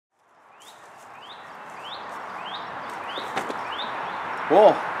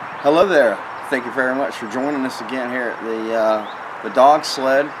Well, hello there. Thank you very much for joining us again here at the dog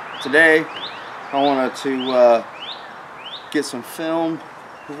sled. Today, I wanted to get some film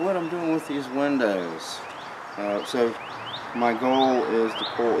of what I'm doing with these windows. So my goal is to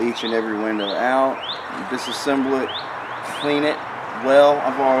pull each and every window out, disassemble it, clean it well.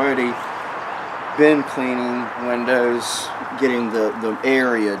 I've already been cleaning windows, getting the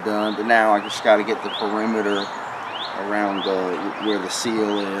area done, but now I just got to get the perimeter around where the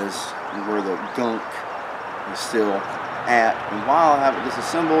seal is and where the gunk is still at. And while I have it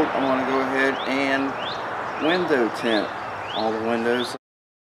disassembled, I want to go ahead and window tint all the windows.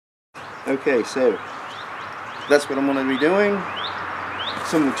 Okay, so that's what I'm going to be doing.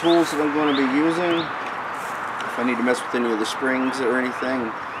 Some of the tools that I'm going to be using, if I need to mess with any of the springs or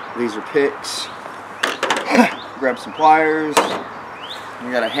anything, these are picks. Grab some pliers.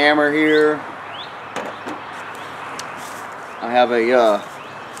 We got a hammer here. I have a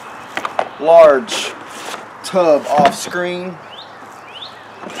large tub off screen.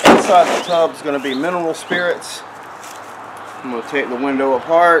 Inside the tub is going to be mineral spirits. I'm going to take the window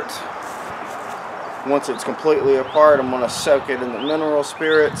apart. Once it's completely apart, I'm going to soak it in the mineral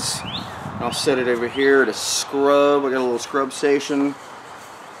spirits. I'll set it over here to scrub. I got a little scrub station.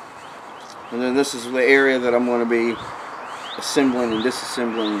 And then this is the area that I'm going to be assembling and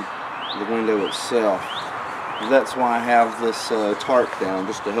disassembling the window itself. That's why I have this tarp down,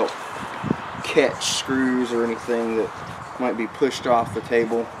 just to help catch screws or anything that might be pushed off the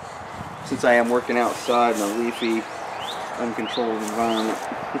table, since I am working outside in a leafy, uncontrolled environment.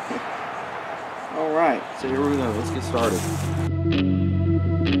 Alright, so here we go. Let's get started.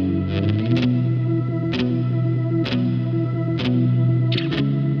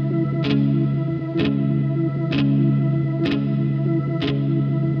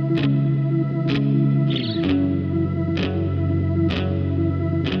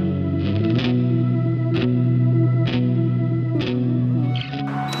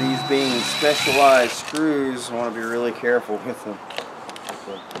 Being specialized screws, I want to be really careful with them.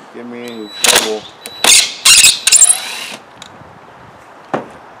 So give me any trouble,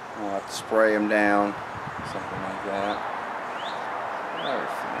 I'll have to spray them down, something like that.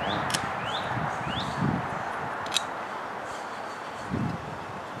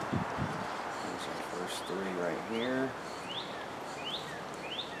 There's our first three right here.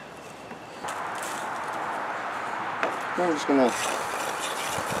 We're just gonna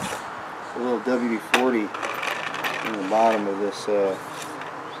a little WD-40 in the bottom of this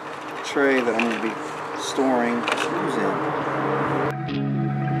tray that I'm going to be storing screws in.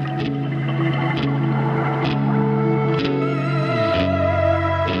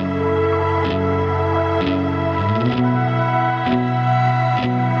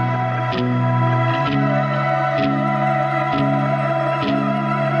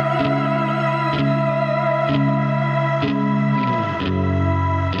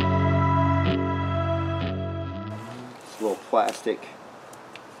 Plastic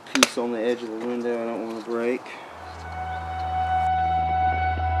piece on the edge of the window I don't want to break.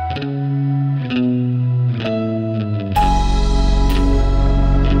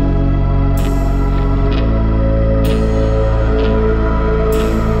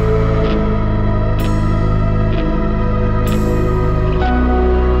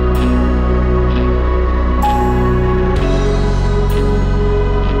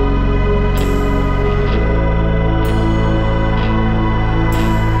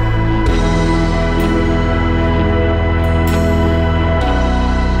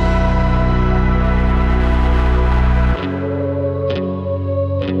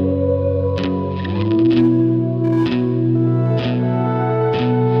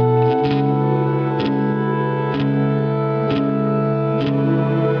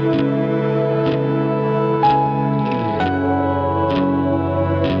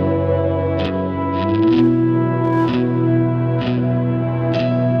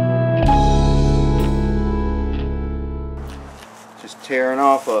 Tearing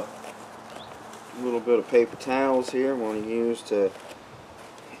off a little bit of paper towels here. I want to use to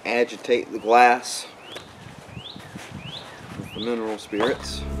agitate the glass with the mineral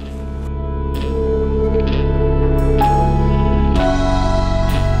spirits.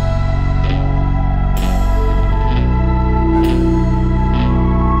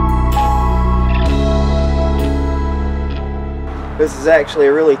 This is actually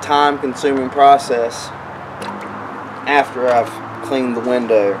a really time-consuming process after I've cleaned the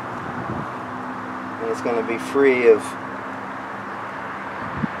window, and it's going to be free of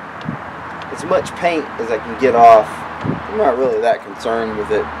as much paint as I can get off. I'm not really that concerned with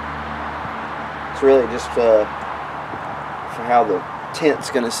it. It's really just for how the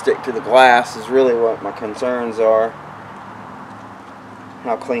tint's going to stick to the glass is really what my concerns are.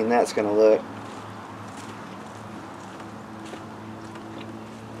 How clean that's going to look.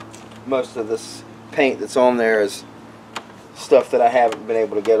 Most of this paint that's on there is stuff that I haven't been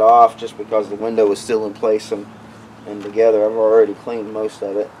able to get off just because the window is still in place and together. I've already cleaned most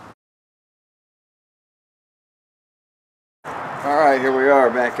of it. Alright, here we are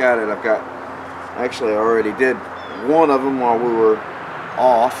back at it. Actually I already did one of them while we were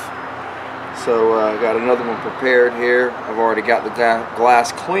off, so I got another one prepared here. I've already got the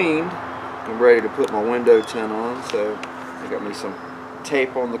glass cleaned. I'm ready to put my window tint on, so I got me some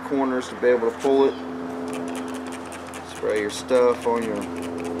tape on the corners to be able to pull it. Spray your stuff on your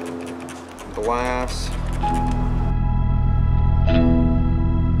glass.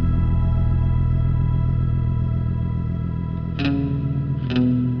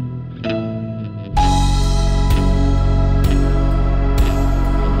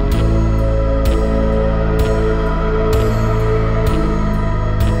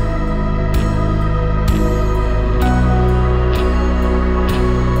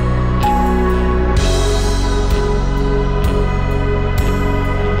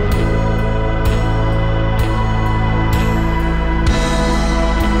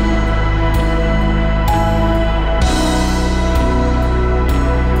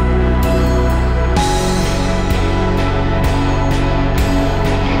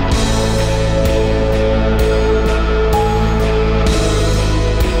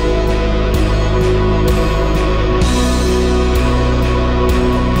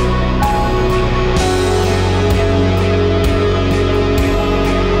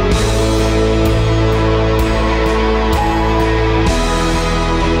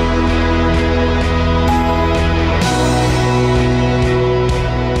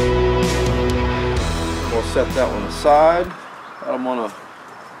 Set that one aside. I'm gonna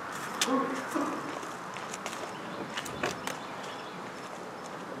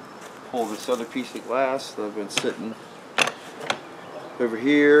pull this other piece of glass that I've been sitting over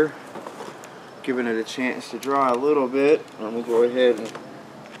here, giving it a chance to dry a little bit. I'm gonna go ahead and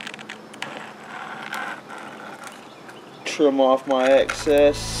trim off my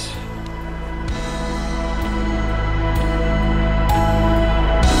excess.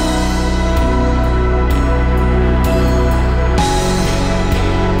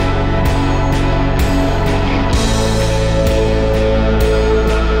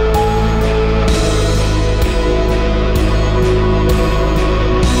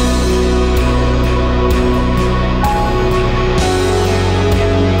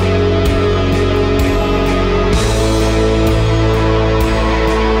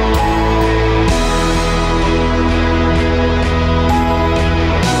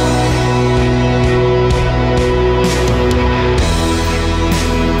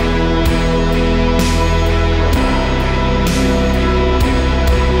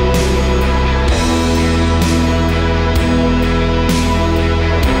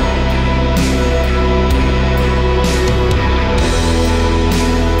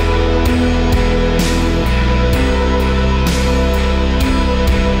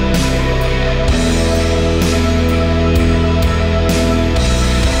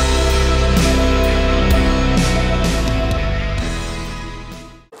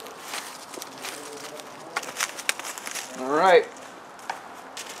 Alright,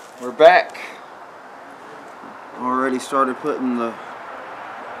 we're back. Already started putting the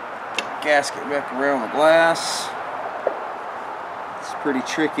gasket back around the glass. It's pretty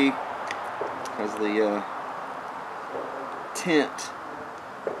tricky because the tint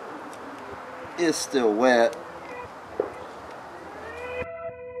is still wet.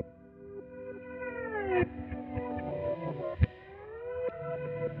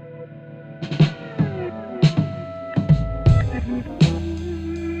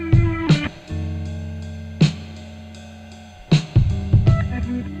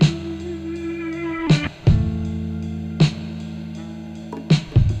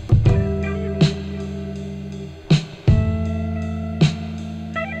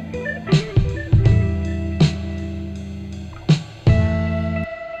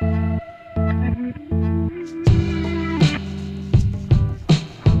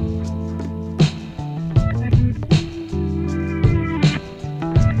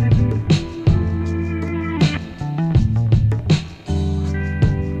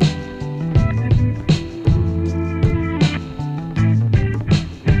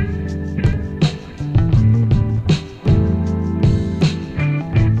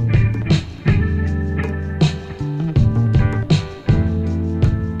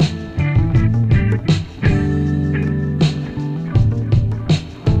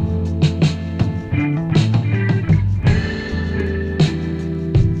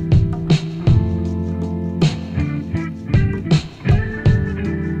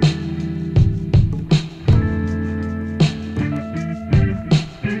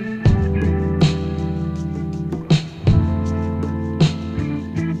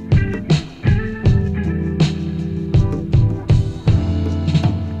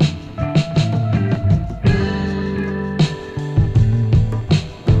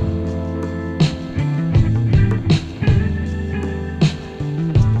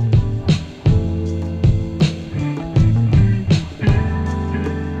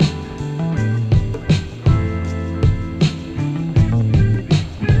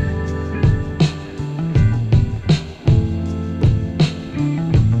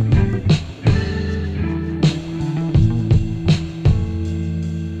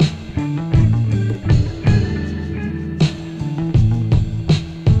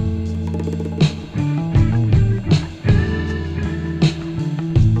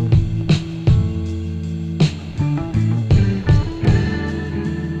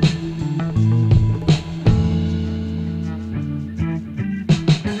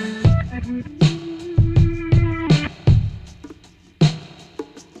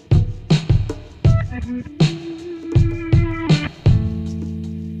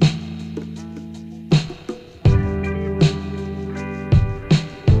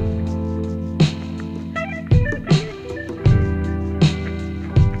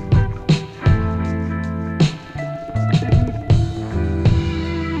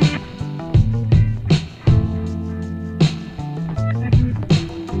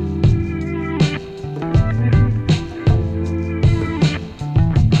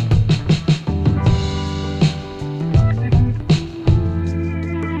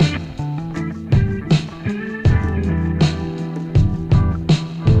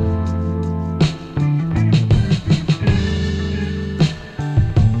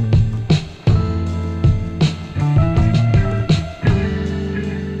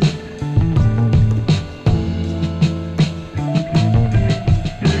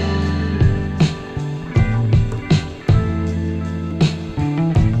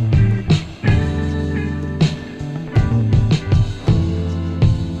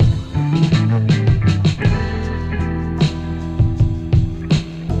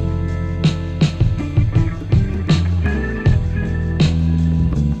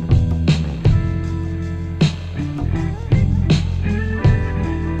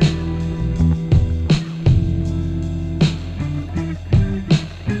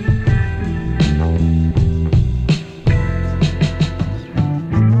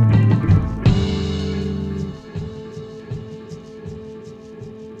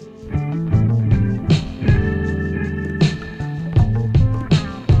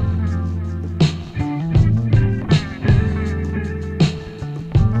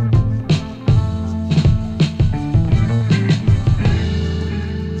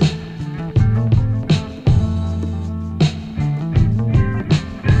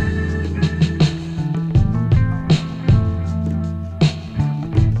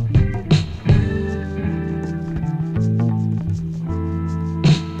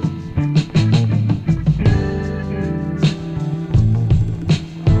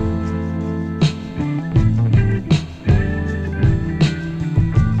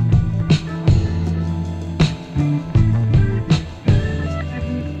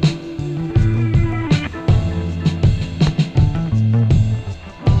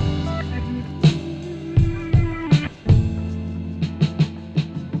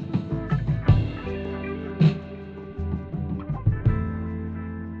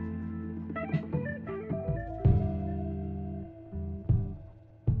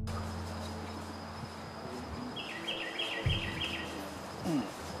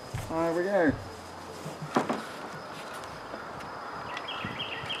 There we go.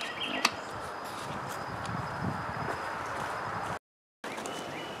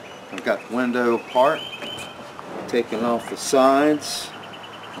 I've got the window apart, taking off the sides,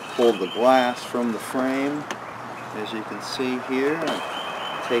 pulled the glass from the frame, as you can see here.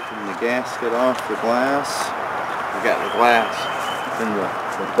 I'm taking the gasket off the glass. I've got the glass in the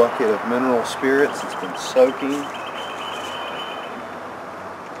bucket of mineral spirits. It's been soaking.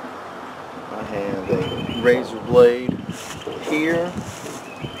 I have a razor blade here.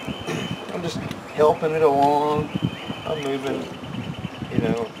 I'm just helping it along. I'm moving, you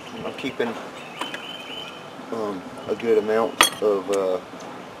know, I'm keeping a good amount of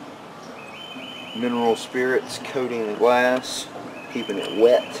mineral spirits coating the glass, keeping it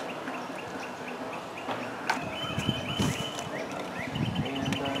wet.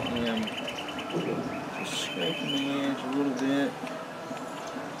 And I am just scraping the edge a little bit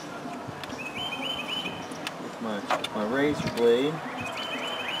with my razor blade.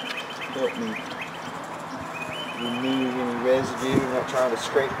 Help me remove any residue. I'm not trying to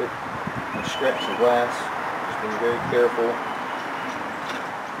scrape it and scratch the glass. Just being very careful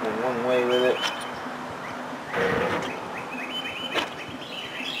and one way with it.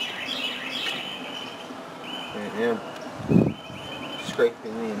 And I'm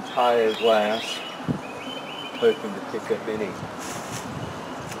scraping the entire glass, hoping to pick up any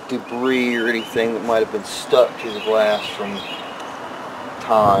debris or anything that might have been stuck to the glass from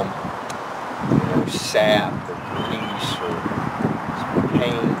time. You know, sap or grease or some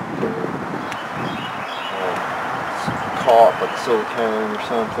paint or caulk like silicone or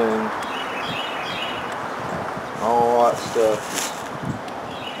something. All that stuff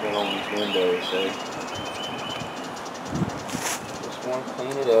has been on these windows, so just want to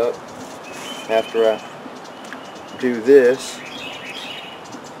clean it up. After I do this,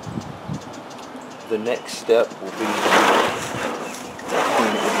 the next step will be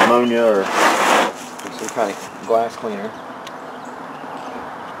clean it with ammonia or some kind of glass cleaner.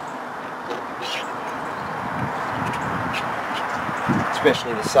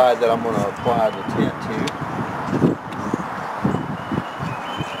 Especially the side that I'm going to apply the tint to.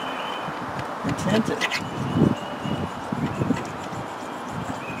 And tint it.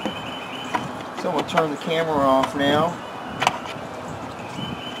 So I'm going to turn the camera off now.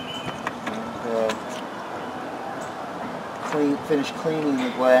 And finish cleaning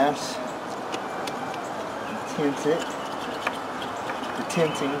the glass. And tint it. The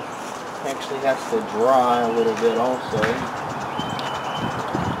tinting actually has to dry a little bit also.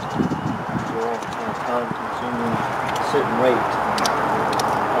 Time-consuming sit and wait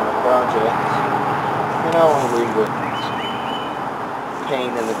kind of project. And I want to leave the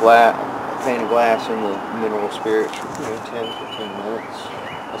paint and the glass and the mineral spirits for 10-15 minutes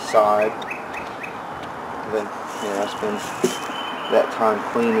aside. And then I spend that time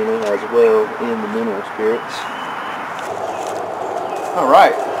cleaning it as well in the mineral spirits.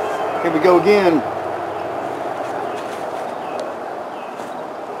 Alright, here we go again.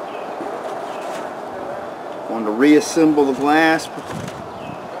 Going to reassemble the glass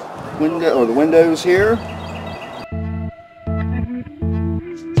window or the windows here.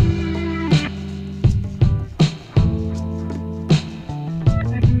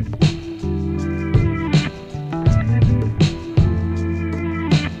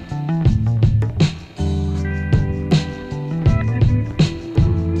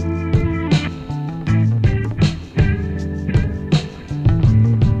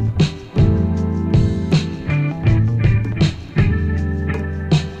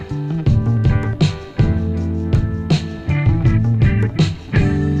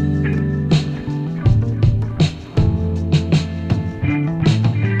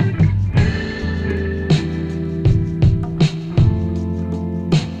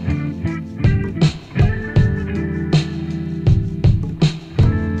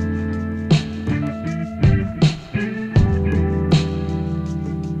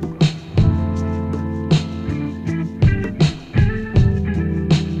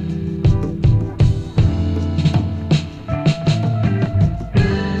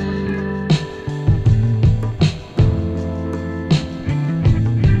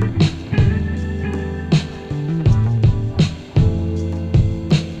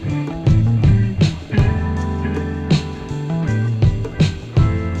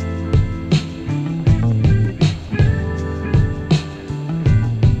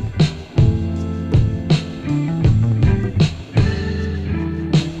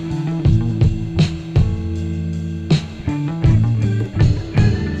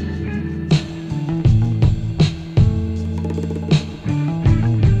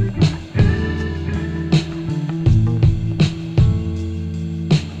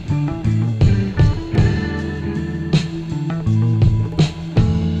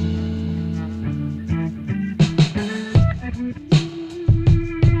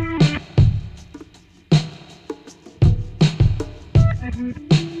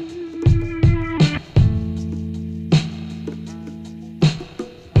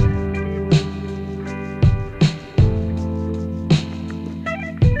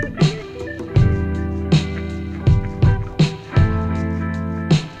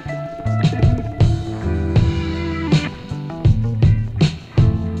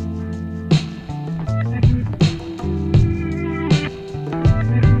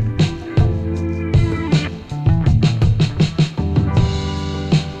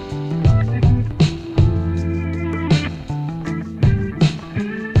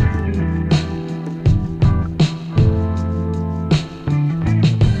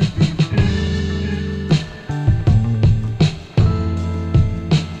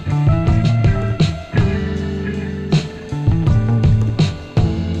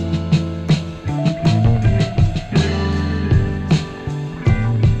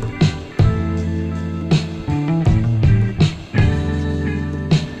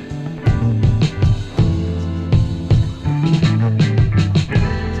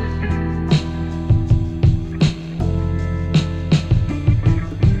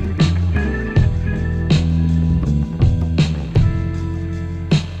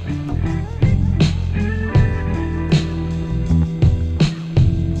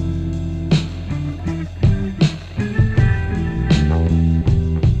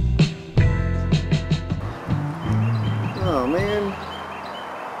 Oh man.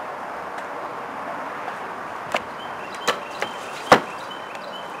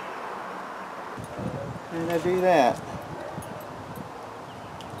 How did I do that?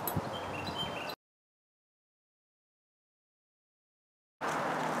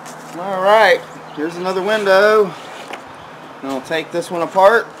 Alright, here's another window. And I'll take this one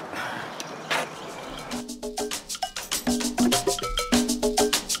apart.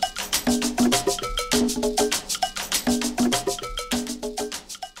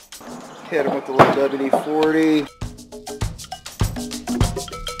 Hit them with the little WD-40.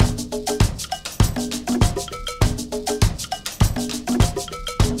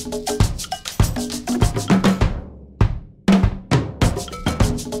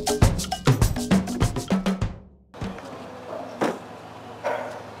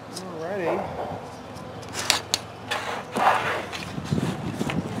 Alrighty.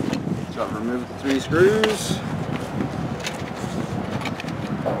 So I've removed the 3 screws.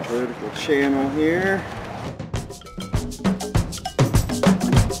 Vertical channel here.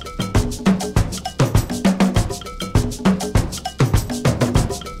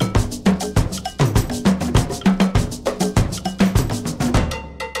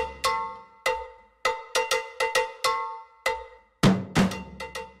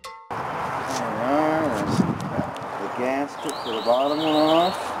 Alright, let's cut the gasket for the bottom one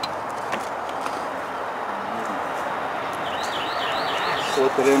off.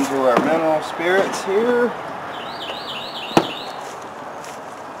 Slip it into our mineral spirits here.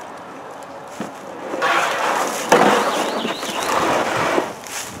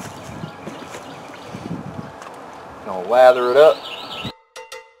 Gonna lather it up.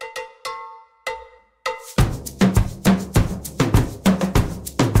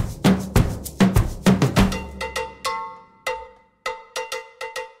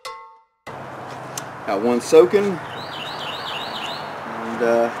 Got one soaking.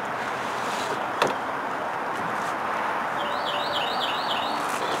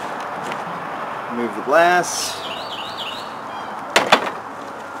 Move the glass.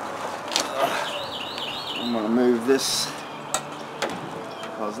 I'm going to move this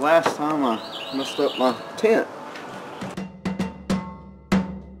because last time I messed up my tent.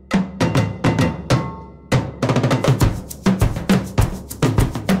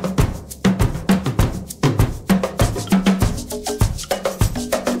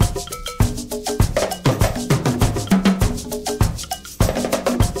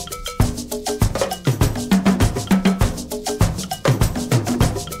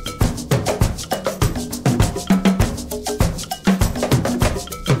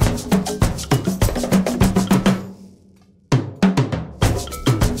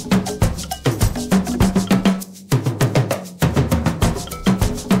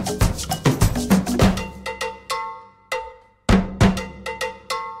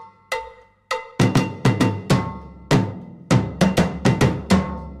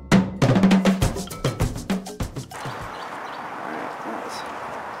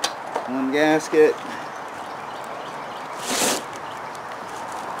 One gasket.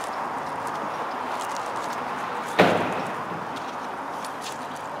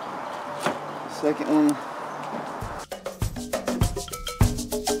 Second one.